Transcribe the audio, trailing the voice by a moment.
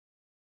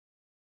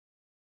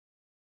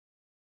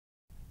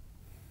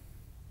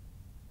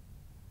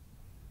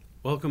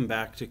Welcome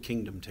back to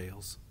Kingdom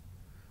Tales.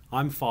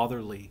 I'm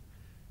Father Lee,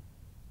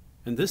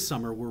 and this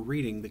summer we're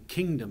reading the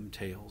Kingdom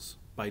Tales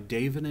by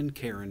David and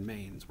Karen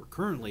Maines. We're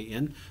currently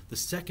in the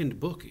second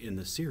book in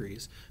the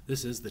series.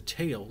 This is the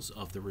Tales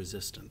of the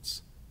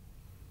Resistance.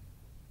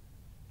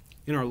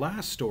 In our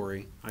last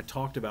story, I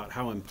talked about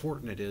how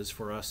important it is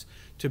for us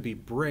to be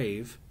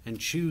brave and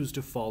choose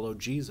to follow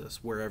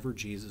Jesus wherever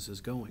Jesus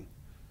is going.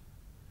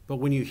 But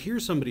when you hear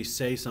somebody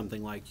say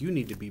something like, you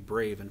need to be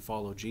brave and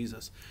follow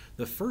Jesus,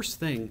 the first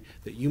thing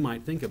that you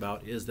might think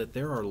about is that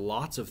there are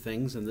lots of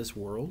things in this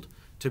world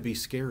to be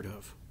scared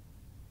of.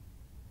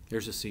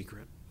 Here's a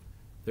secret.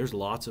 There's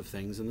lots of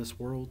things in this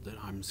world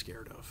that I'm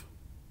scared of.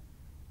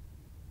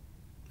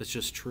 It's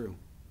just true.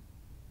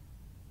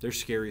 There's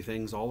scary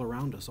things all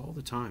around us all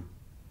the time.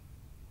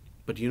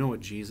 But do you know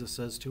what Jesus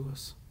says to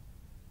us?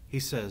 He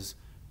says,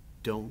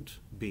 don't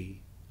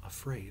be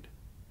afraid.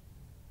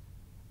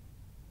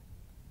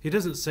 He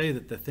doesn't say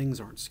that the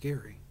things aren't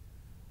scary,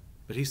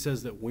 but he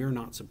says that we're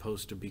not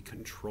supposed to be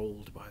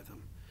controlled by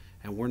them,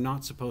 and we're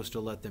not supposed to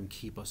let them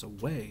keep us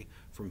away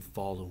from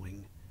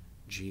following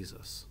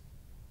Jesus.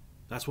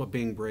 That's what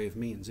being brave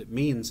means. It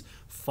means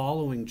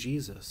following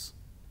Jesus,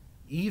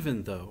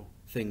 even though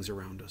things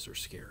around us are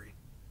scary.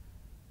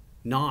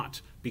 Not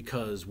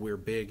because we're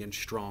big and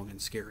strong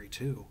and scary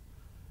too,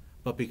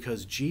 but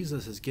because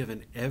Jesus has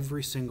given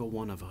every single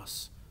one of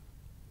us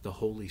the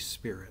Holy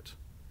Spirit.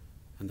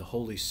 And the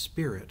Holy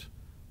Spirit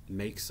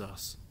makes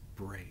us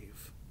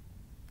brave.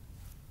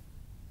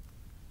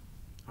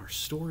 Our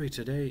story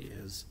today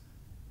is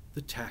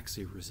the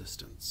taxi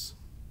resistance.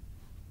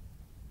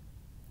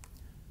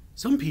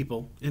 Some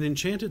people in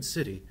Enchanted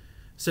City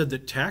said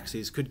that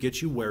taxis could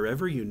get you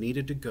wherever you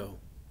needed to go,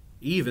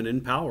 even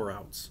in power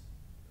outs.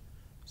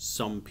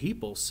 Some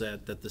people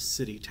said that the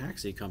city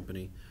taxi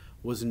company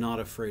was not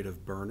afraid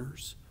of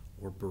burners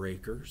or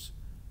breakers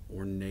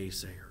or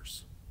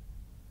naysayers.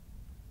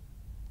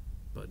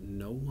 But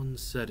no one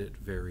said it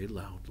very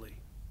loudly.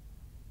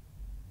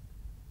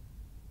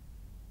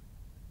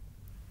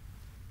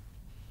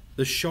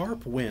 The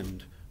sharp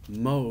wind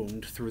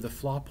moaned through the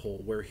flop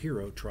hole where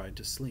Hero tried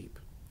to sleep.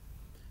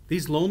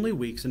 These lonely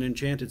weeks in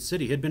Enchanted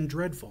City had been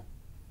dreadful.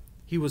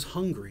 He was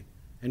hungry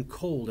and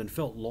cold and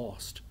felt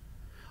lost.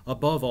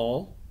 Above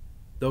all,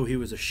 though he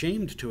was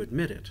ashamed to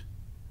admit it,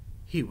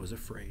 he was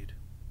afraid.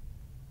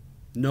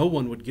 No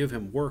one would give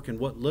him work, and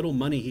what little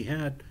money he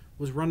had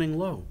was running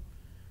low.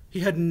 He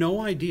had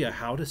no idea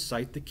how to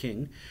sight the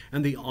king,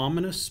 and the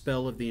ominous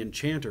spell of the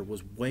enchanter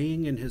was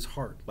weighing in his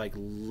heart like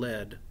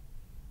lead.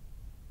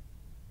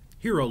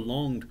 Hero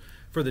longed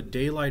for the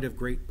daylight of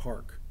Great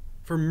Park,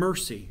 for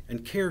mercy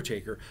and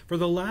caretaker, for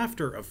the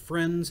laughter of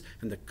friends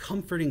and the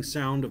comforting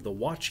sound of the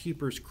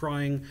watchkeepers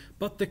crying,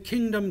 "But the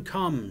kingdom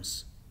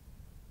comes!"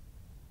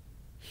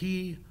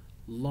 He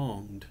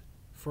longed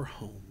for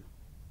home.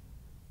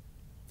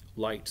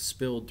 Light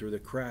spilled through the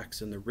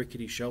cracks in the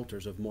rickety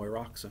shelters of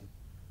Moyroxen.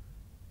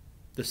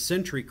 The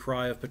sentry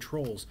cry of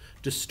patrols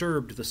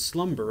disturbed the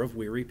slumber of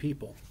weary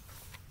people.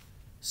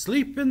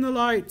 "Sleep in the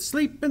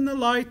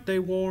light," they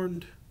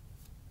warned.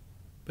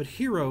 But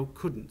Hero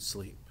couldn't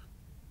sleep.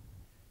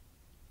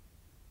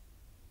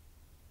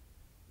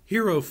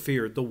 Hero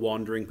feared the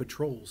wandering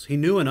patrols. He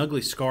knew an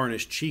ugly scar on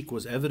his cheek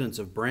was evidence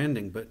of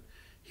branding, but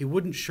he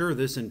wasn't sure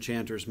this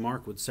enchanter's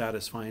mark would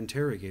satisfy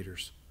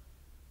interrogators.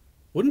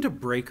 Wouldn't a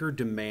breaker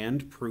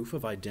demand proof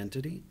of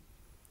identity?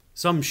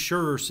 Some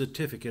surer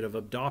certificate of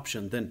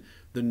adoption than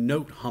the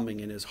note humming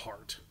in his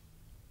heart.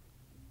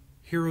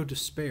 Hero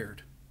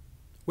despaired.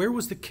 Where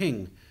was the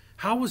king?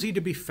 How was he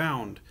to be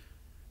found?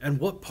 And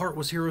what part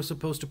was Hero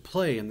supposed to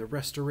play in the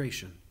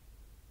restoration?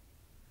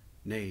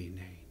 Nay,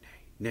 nay,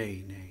 nay,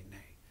 nay, nay,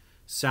 nay,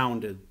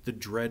 sounded the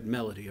dread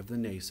melody of the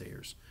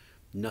naysayers.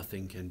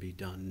 Nothing can be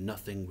done.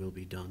 Nothing will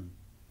be done.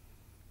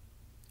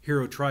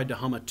 Hero tried to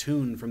hum a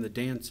tune from the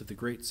dance of the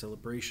great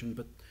celebration,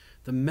 but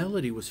the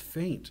melody was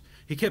faint.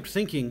 He kept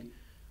thinking,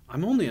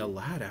 I'm only a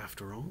lad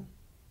after all.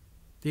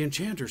 The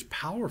enchanter's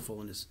powerful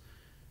and his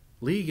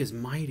league is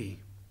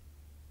mighty.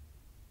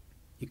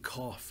 He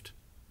coughed.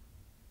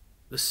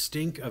 The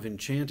stink of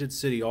Enchanted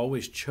City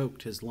always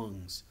choked his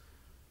lungs.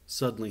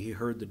 Suddenly he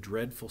heard the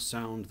dreadful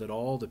sound that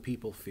all the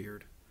people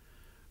feared.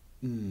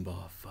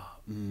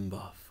 Mbafa,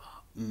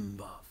 mbafa,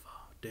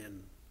 mbafa,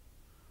 din.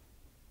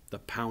 The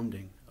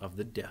pounding of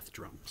the death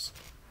drums.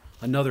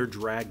 Another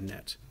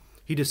dragnet.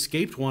 He'd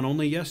escaped one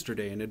only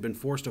yesterday and had been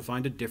forced to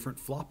find a different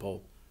flop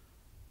hole.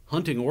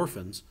 Hunting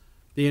orphans,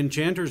 the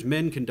enchanter's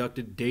men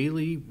conducted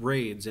daily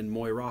raids in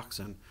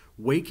Moyroxen,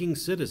 waking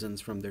citizens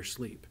from their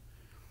sleep.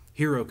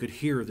 Hero could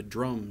hear the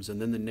drums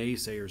and then the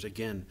naysayers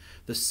again,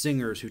 the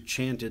singers who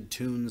chanted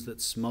tunes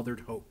that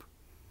smothered hope.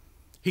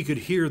 He could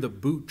hear the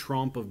boot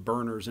tromp of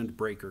burners and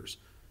breakers,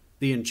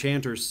 the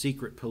enchanter's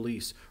secret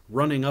police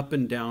running up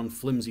and down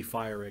flimsy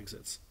fire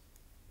exits.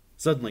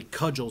 Suddenly,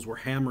 cudgels were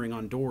hammering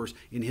on doors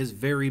in his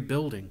very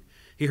building.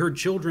 He heard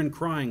children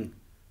crying.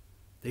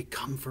 They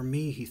come for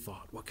me, he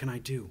thought. What can I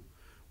do?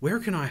 Where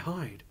can I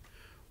hide?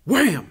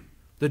 Wham!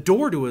 The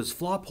door to his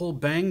flop hole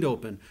banged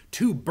open.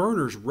 Two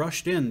burners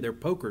rushed in, their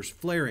pokers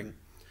flaring.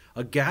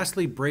 A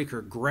ghastly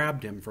breaker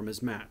grabbed him from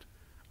his mat.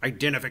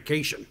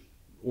 "Identification,"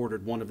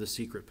 ordered one of the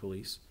secret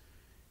police.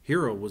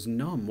 Hero was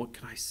numb. What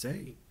can I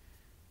say?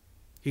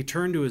 He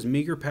turned to his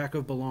meager pack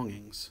of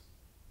belongings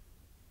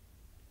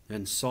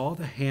and saw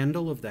the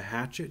handle of the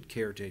hatchet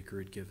caretaker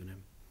had given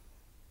him.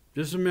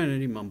 "Just a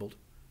minute," he mumbled.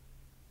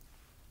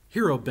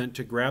 Hero bent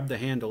to grab the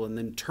handle and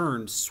then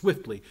turned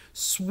swiftly,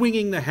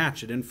 swinging the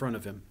hatchet in front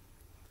of him.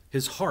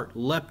 His heart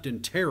leapt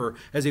in terror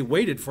as he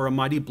waited for a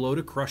mighty blow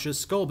to crush his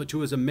skull, but to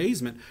his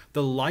amazement,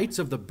 the lights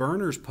of the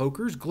burner's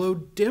pokers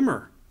glowed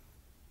dimmer.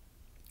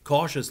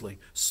 Cautiously,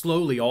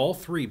 slowly, all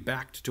three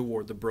backed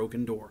toward the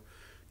broken door.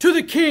 "To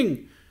the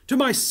king! To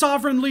my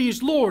sovereign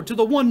liege lord! To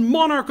the one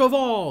monarch of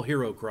all!"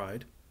 Hero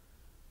cried.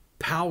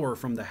 Power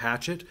from the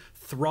hatchet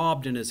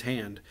throbbed in his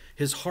hand.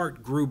 His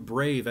heart grew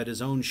brave at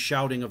his own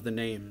shouting of the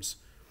names.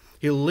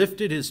 He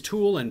lifted his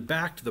tool and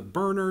backed the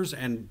burners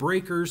and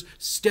breakers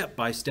step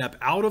by step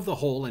out of the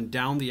hole and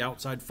down the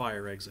outside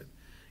fire exit.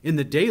 In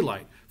the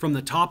daylight, from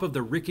the top of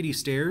the rickety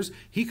stairs,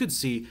 he could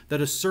see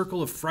that a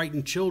circle of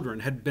frightened children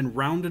had been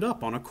rounded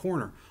up on a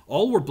corner.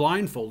 All were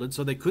blindfolded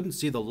so they couldn't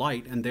see the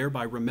light and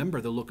thereby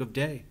remember the look of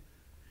day.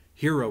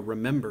 Hero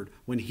remembered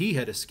when he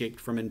had escaped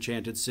from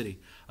Enchanted City,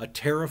 a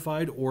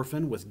terrified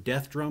orphan with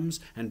death drums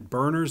and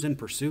burners in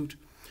pursuit.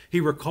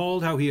 He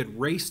recalled how he had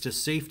raced to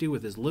safety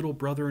with his little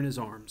brother in his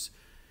arms.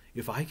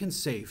 If I can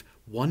save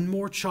one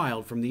more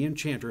child from the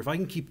enchanter, if I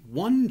can keep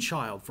one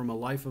child from a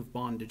life of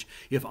bondage,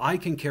 if I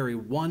can carry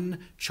one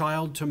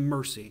child to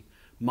mercy,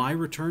 my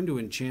return to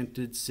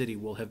Enchanted City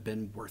will have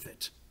been worth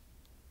it.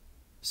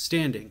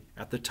 Standing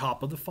at the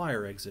top of the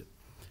fire exit,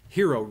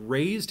 Hero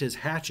raised his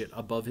hatchet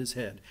above his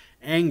head.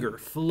 Anger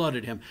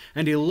flooded him,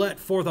 and he let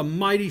forth a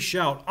mighty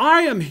shout.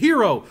 "I am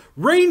Hero,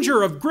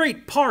 Ranger of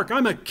Great Park.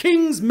 I'm a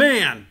king's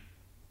man."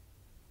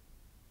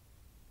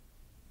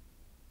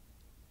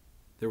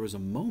 There was a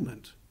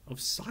moment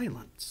of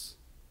silence.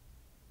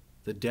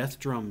 The death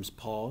drums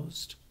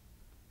paused.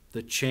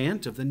 The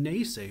chant of the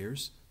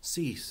naysayers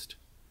ceased.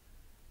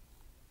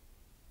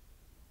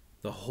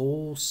 The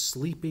whole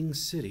sleeping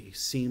city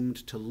seemed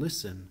to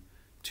listen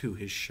to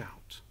his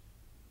shout.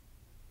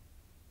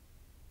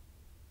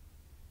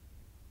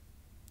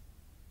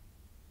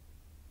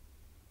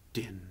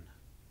 Din,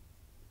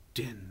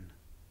 din,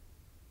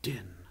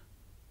 din.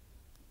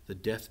 The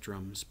death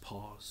drums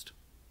paused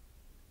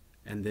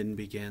and then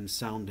began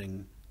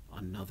sounding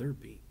another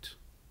beat.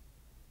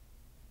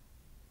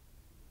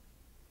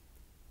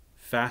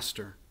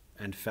 Faster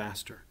and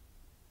faster.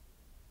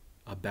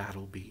 A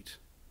battle beat.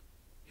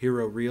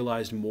 Hero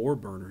realized more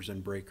burners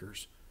and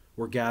breakers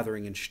were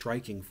gathering in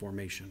striking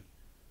formation.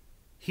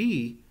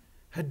 He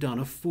had done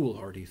a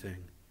foolhardy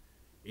thing.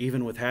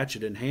 Even with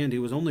hatchet in hand, he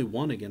was only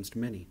one against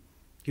many.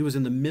 He was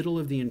in the middle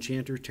of the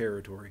enchanter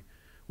territory,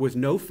 with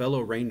no fellow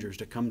rangers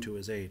to come to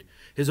his aid.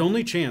 His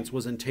only chance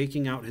was in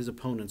taking out his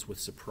opponents with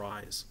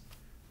surprise.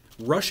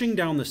 Rushing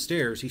down the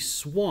stairs, he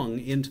swung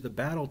into the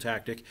battle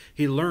tactic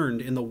he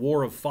learned in the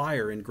War of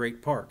Fire in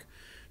Great Park.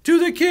 "To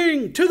the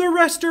king! To the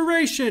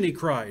restoration!" he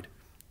cried.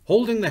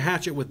 Holding the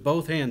hatchet with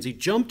both hands, he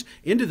jumped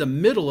into the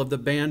middle of the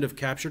band of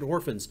captured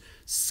orphans.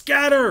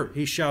 "Scatter!"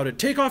 he shouted.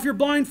 "Take off your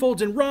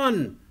blindfolds and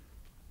run!"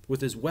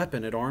 With his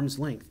weapon at arm's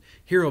length,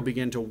 Hero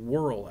began to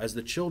whirl as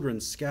the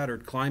children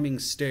scattered, climbing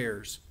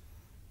stairs,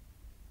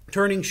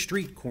 turning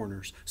street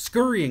corners,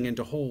 scurrying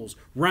into holes.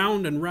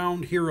 Round and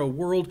round Hero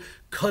whirled,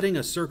 cutting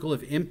a circle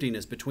of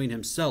emptiness between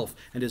himself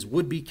and his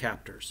would-be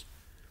captors.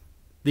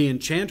 The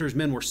enchanter's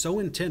men were so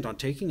intent on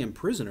taking him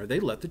prisoner, they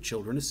let the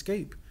children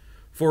escape.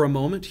 For a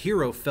moment,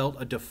 Hero felt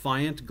a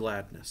defiant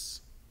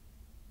gladness.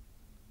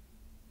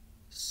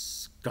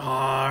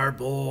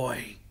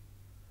 Scarboy!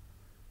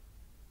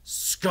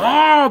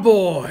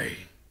 Scarboy!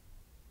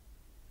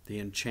 The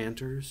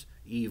enchanter's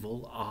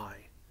evil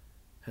eye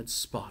had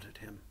spotted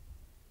him.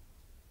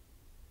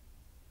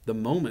 The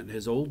moment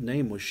his old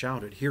name was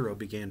shouted, Hero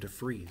began to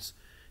freeze.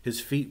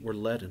 His feet were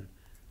leaden.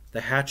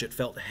 The hatchet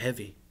felt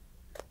heavy.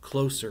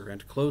 Closer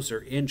and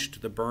closer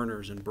inched the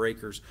burners and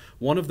breakers.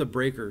 One of the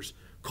breakers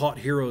caught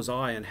Hero's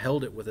eye and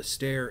held it with a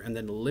stare, and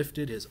then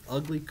lifted his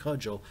ugly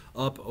cudgel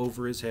up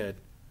over his head.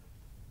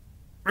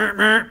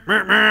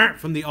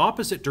 From the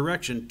opposite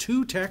direction,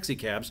 two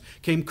taxicabs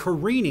came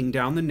careening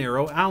down the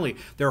narrow alley,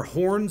 their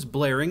horns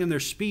blaring and their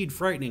speed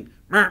frightening.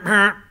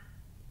 The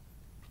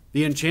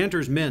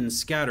enchanter's men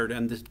scattered,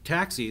 and the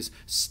taxis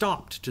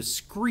stopped to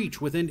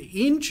screech within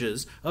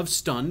inches of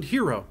stunned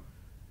Hero.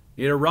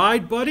 "Need a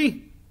ride,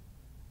 buddy?"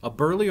 A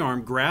burly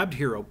arm grabbed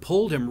Hero,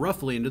 pulled him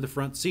roughly into the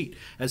front seat.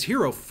 As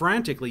Hero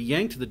frantically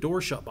yanked the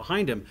door shut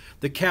behind him,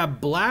 the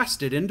cab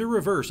blasted into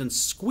reverse and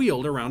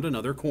squealed around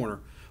another corner.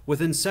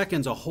 Within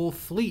seconds, a whole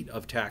fleet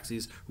of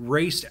taxis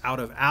raced out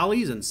of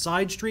alleys and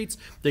side streets.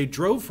 They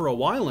drove for a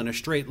while in a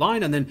straight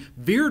line and then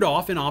veered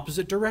off in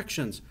opposite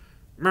directions.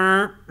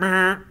 Their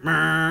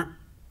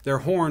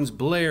horns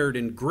blared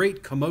in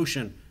great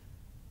commotion,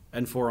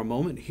 and for a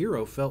moment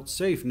Hero felt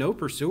safe. No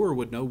pursuer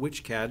would know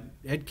which cad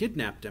had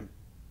kidnapped him.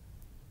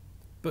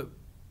 But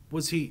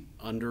was he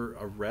under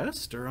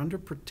arrest or under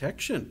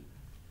protection?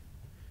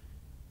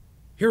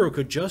 Hero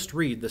could just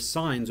read the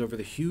signs over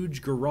the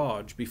huge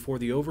garage before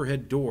the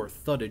overhead door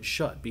thudded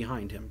shut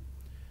behind him.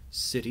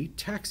 City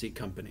Taxi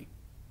Company.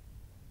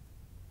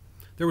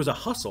 There was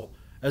a hustle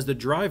as the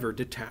driver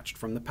detached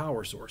from the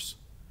power source.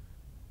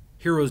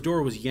 Hero's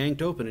door was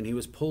yanked open and he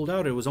was pulled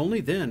out. It was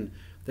only then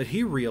that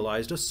he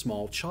realized a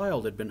small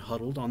child had been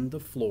huddled on the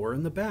floor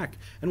in the back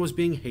and was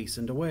being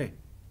hastened away.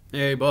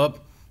 "Hey, bub,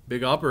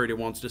 big operator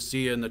wants to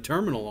see you in the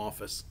terminal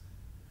office."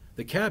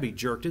 The cabbie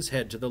jerked his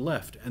head to the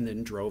left and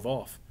then drove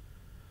off.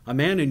 A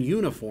man in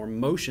uniform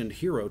motioned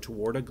Hero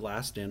toward a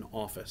glassed-in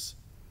office.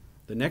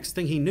 The next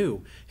thing he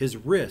knew, his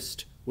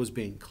wrist was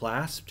being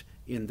clasped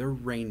in the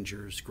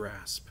Ranger's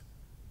grasp.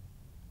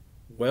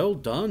 "Well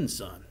done,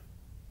 son.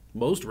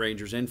 Most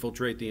Rangers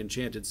infiltrate the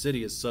Enchanted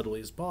City as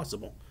subtly as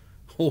possible.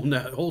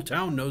 Whole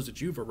town knows that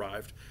you've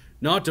arrived,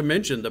 not to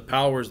mention the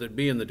powers that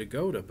be in the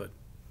Dakota, but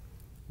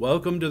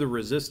welcome to the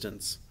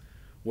Resistance.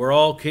 We're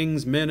all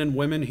King's men and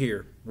women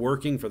here,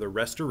 working for the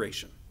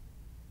Restoration."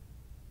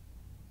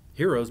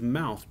 Hero's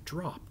mouth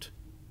dropped,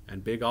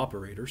 and Big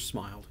Operator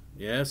smiled.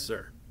 "Yes,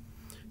 sir.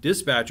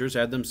 Dispatchers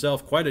had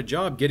themselves quite a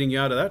job getting you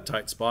out of that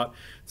tight spot.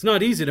 It's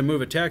not easy to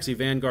move a taxi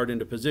vanguard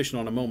into position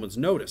on a moment's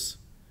notice.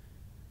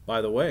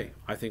 By the way,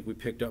 I think we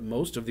picked up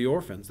most of the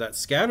orphans. That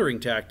scattering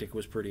tactic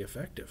was pretty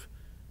effective.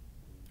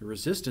 The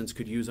Resistance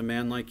could use a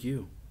man like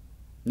you.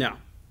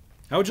 Now,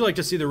 how would you like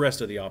to see the rest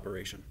of the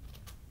operation?"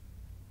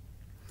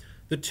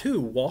 The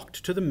two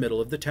walked to the middle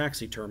of the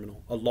taxi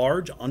terminal, a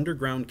large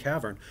underground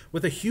cavern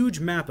with a huge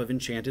map of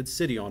Enchanted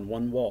City on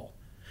one wall.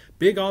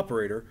 Big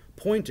Operator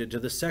pointed to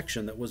the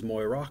section that was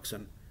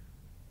Moiroxen.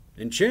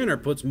 "Enchanter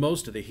puts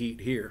most of the heat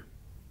here.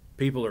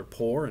 People are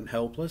poor and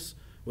helpless,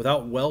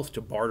 without wealth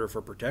to barter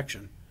for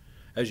protection.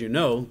 As you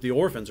know, the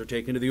orphans are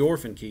taken to the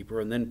orphan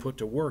keeper and then put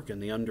to work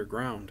in the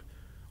underground,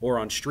 or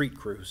on street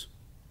crews."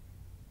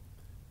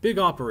 Big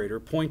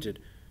Operator pointed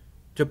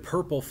to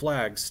purple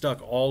flags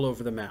stuck all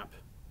over the map.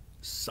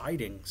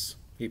 "Sightings,"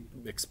 he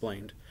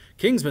explained.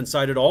 "King's been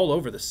sighted all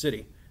over the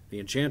city. The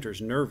Enchanter's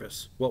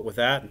nervous. What with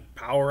that and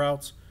power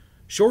outs?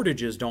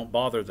 Shortages don't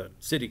bother the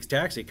city's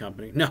taxi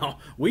company. No,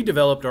 we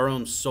developed our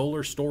own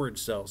solar storage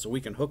cells so we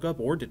can hook up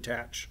or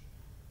detach.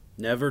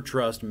 Never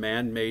trust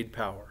man-made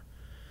power.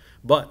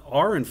 But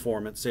our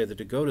informants say the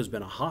Dakota's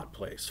been a hot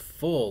place,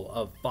 full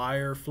of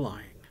fire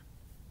flying."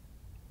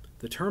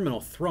 The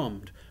terminal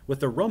thrummed with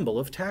the rumble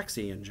of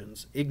taxi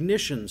engines,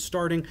 ignition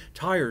starting,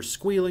 tires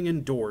squealing,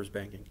 and doors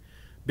banging.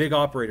 Big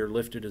Operator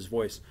lifted his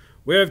voice.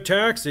 "We have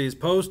taxis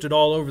posted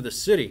all over the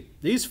city.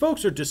 These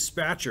folks are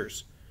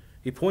dispatchers."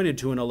 He pointed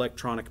to an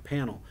electronic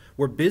panel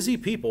where busy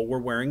people were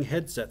wearing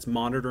headsets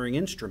monitoring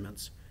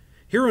instruments.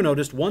 Hero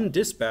noticed one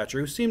dispatcher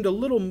who seemed a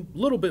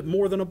little bit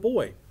more than a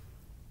boy.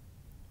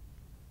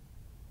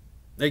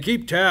 "They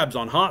keep tabs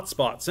on hot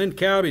spots, send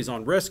cabbies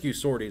on rescue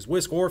sorties,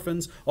 whisk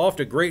orphans off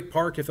to Great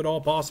Park if at all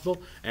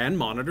possible, and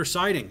monitor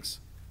sightings."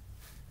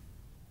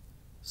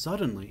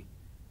 Suddenly,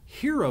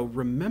 Hero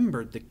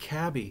remembered the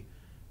cabbie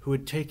who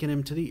had taken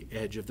him to the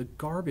edge of the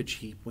garbage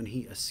heap when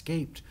he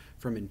escaped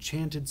from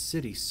Enchanted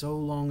City so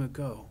long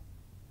ago.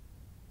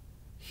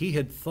 He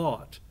had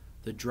thought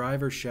the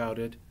driver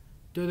shouted,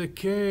 "To the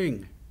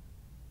king!"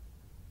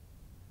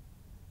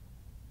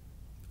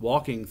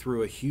 Walking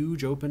through a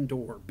huge open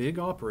door, Big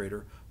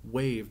Operator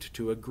waved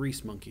to a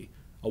grease monkey,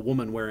 a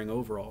woman wearing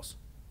overalls.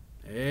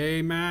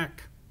 "Hey,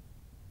 Mac.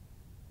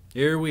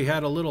 Here we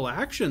had a little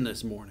action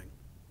this morning."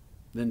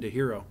 Then to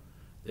Hero,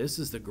 "This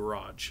is the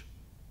garage.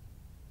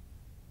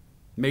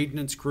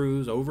 Maintenance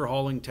crews,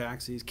 overhauling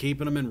taxis,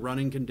 keeping them in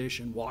running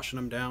condition, washing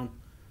them down.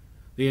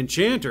 The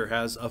Enchanter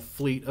has a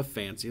fleet of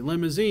fancy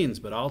limousines,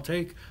 but I'll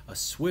take a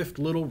swift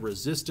little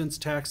Resistance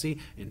taxi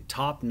in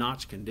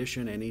top-notch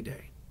condition any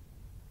day."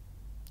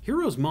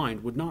 Hero's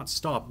mind would not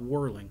stop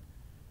whirling.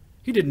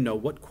 He didn't know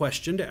what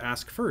question to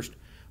ask first.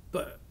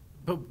 But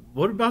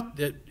what about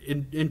the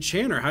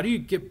Enchanter? How do you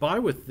get by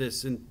with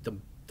this in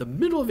the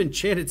middle of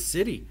Enchanted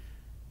City?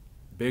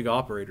 Big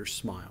Operator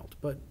smiled,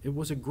 but it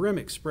was a grim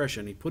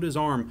expression. He put his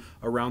arm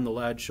around the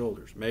lad's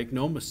shoulders. "Make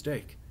no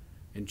mistake.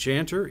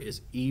 Enchanter is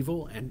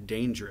evil and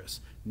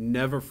dangerous.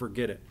 Never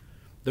forget it.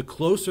 The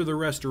closer the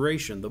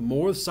Restoration, the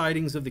more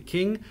sightings of the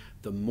king,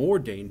 the more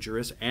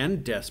dangerous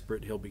and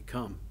desperate he'll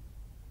become."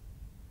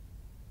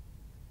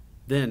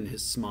 Then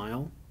his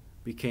smile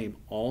became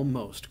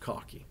almost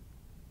cocky.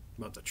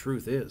 But the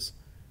truth is,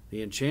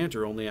 the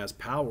Enchanter only has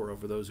power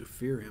over those who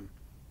fear him.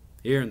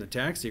 Here in the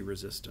taxi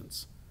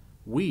Resistance,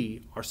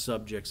 we are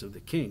subjects of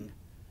the king,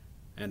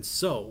 and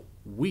so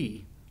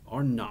we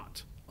are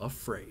not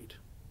afraid.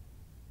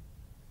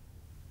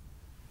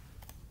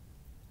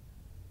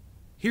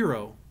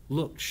 Hero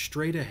looked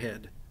straight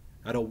ahead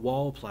at a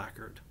wall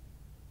placard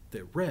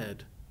that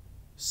read,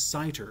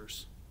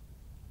 "Sighters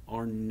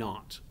are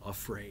not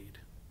afraid."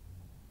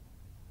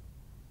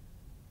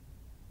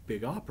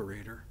 Big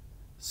Operator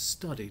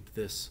studied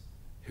this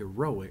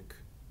heroic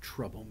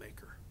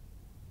troublemaker.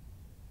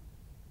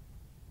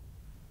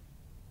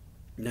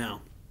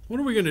 "Now, what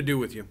are we going to do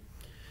with you?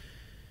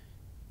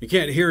 You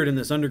can't hear it in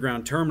this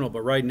underground terminal,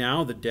 but right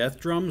now the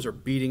death drums are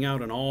beating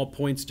out an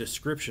all-points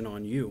description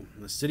on you.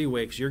 In the city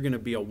wakes, you're going to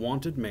be a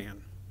wanted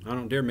man. I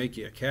don't dare make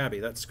you a cabbie.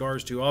 That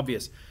scar's too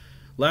obvious.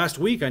 Last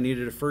week I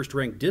needed a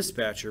first-rank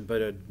dispatcher,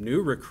 but a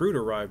new recruit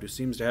arrived who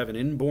seems to have an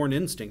inborn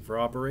instinct for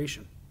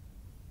operation.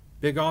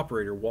 Big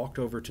Operator walked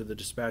over to the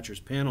dispatcher's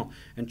panel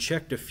and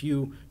checked a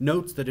few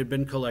notes that had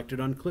been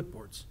collected on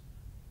clipboards.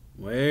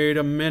 Wait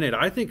a minute,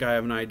 I think I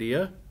have an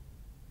idea.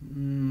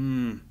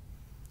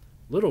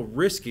 Little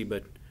risky,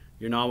 but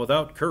you're not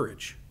without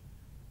courage.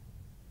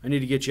 I need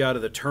to get you out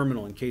of the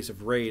terminal in case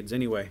of raids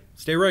anyway.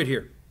 Stay right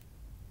here.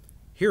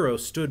 Hero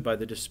stood by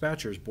the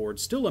dispatcher's board,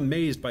 still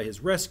amazed by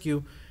his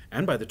rescue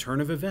and by the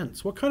turn of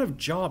events. What kind of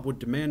job would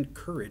demand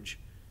courage?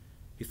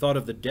 He thought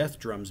of the death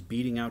drums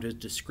beating out his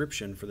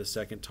description for the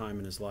second time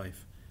in his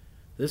life.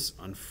 This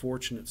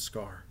unfortunate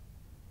scar.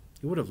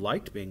 He would have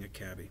liked being a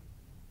cabbie.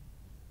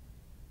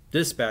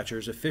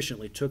 Dispatchers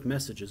efficiently took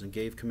messages and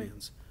gave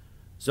commands.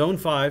 Zone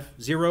 5,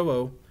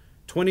 0-0,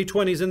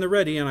 2020's in the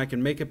ready and I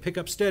can make a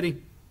pickup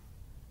steady.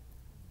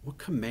 What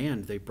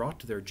command they brought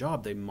to their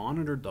job. They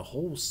monitored the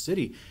whole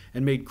city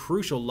and made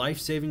crucial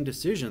life-saving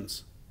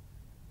decisions.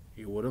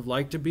 He would have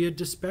liked to be a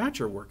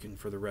dispatcher working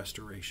for the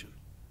Restoration.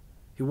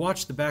 He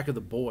watched the back of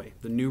the boy,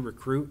 the new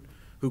recruit,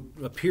 who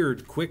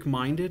appeared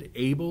quick-minded,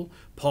 able,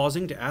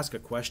 pausing to ask a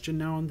question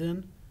now and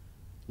then.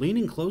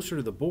 Leaning closer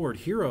to the board,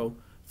 Hero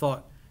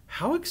thought,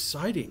 how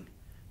exciting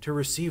to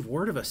receive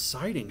word of a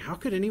sighting. How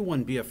could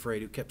anyone be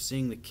afraid who kept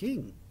seeing the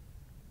king?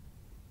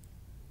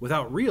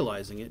 Without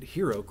realizing it,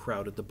 Hero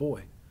crowded the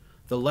boy.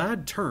 The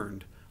lad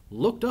turned,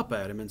 looked up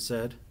at him, and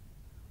said,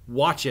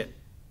 "Watch it!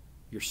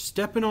 You're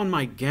stepping on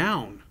my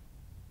gown."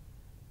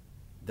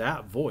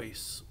 That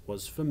voice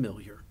was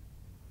familiar.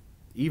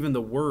 Even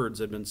the words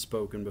had been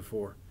spoken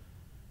before.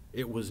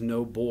 It was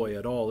no boy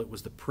at all. It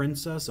was the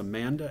Princess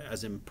Amanda,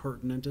 as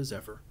impertinent as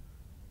ever.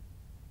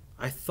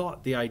 I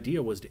thought the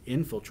idea was to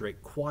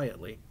infiltrate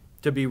quietly,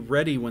 to be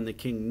ready when the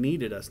king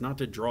needed us, not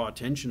to draw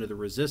attention to the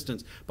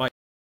resistance by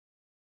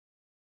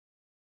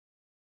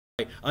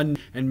and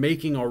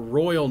making a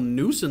royal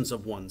nuisance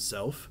of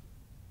oneself.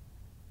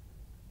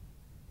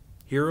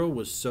 Hero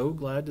was so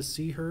glad to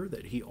see her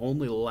that he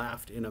only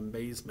laughed in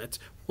amazement.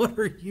 What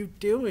are you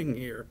doing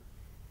here?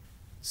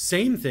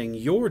 Same thing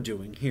you're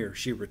doing here,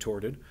 she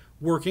retorted.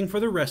 Working for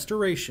the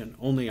Restoration,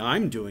 only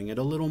I'm doing it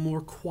a little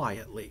more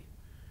quietly.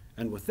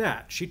 And with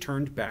that, she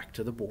turned back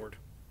to the board.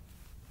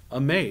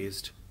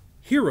 Amazed,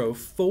 Hero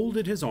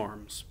folded his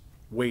arms,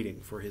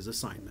 waiting for his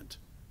assignment.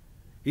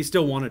 He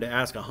still wanted to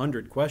ask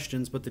 100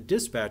 questions, but the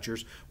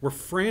dispatchers were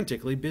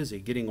frantically busy,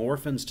 getting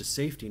orphans to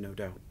safety, no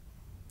doubt.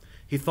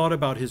 He thought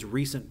about his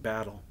recent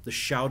battle, the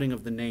shouting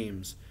of the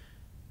names,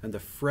 and the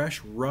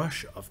fresh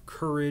rush of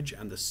courage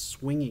and the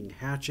swinging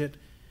hatchet,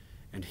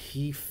 and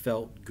he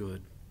felt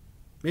good.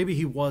 Maybe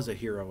he was a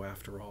hero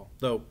after all,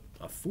 though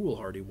a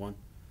foolhardy one.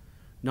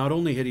 Not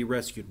only had he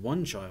rescued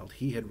one child,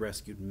 he had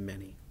rescued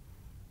many.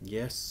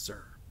 Yes,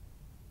 sir.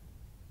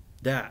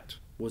 That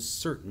was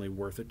certainly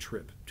worth a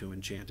trip to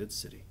Enchanted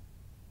City.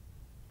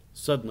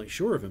 Suddenly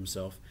sure of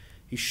himself,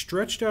 he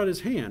stretched out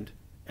his hand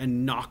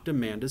and knocked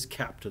Amanda's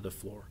cap to the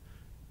floor.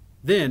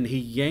 Then he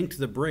yanked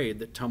the braid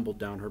that tumbled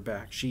down her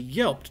back. She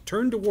yelped,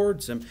 turned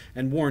towards him,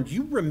 and warned,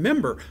 "You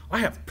remember, I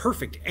have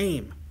perfect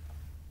aim."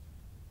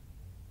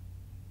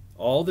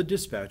 All the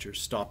dispatchers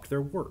stopped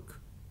their work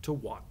to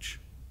watch.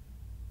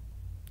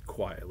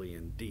 Quietly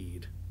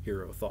indeed,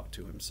 Hero thought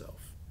to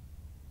himself.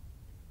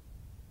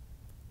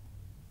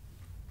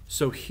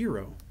 So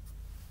Hero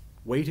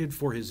waited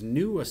for his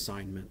new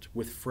assignment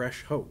with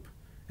fresh hope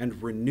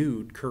and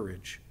renewed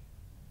courage,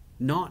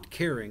 not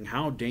caring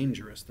how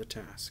dangerous the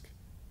task.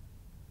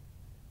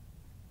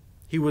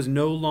 He was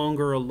no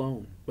longer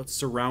alone, but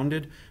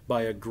surrounded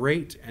by a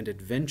great and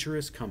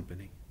adventurous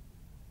company.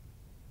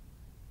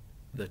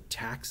 The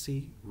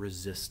Taxi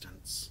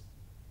Resistance.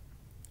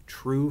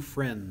 True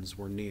friends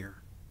were near.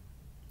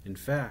 In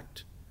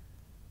fact,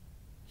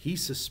 he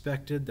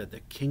suspected that the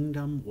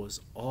kingdom was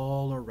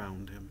all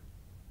around him,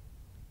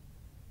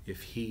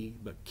 if he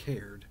but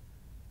cared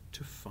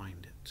to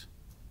find it.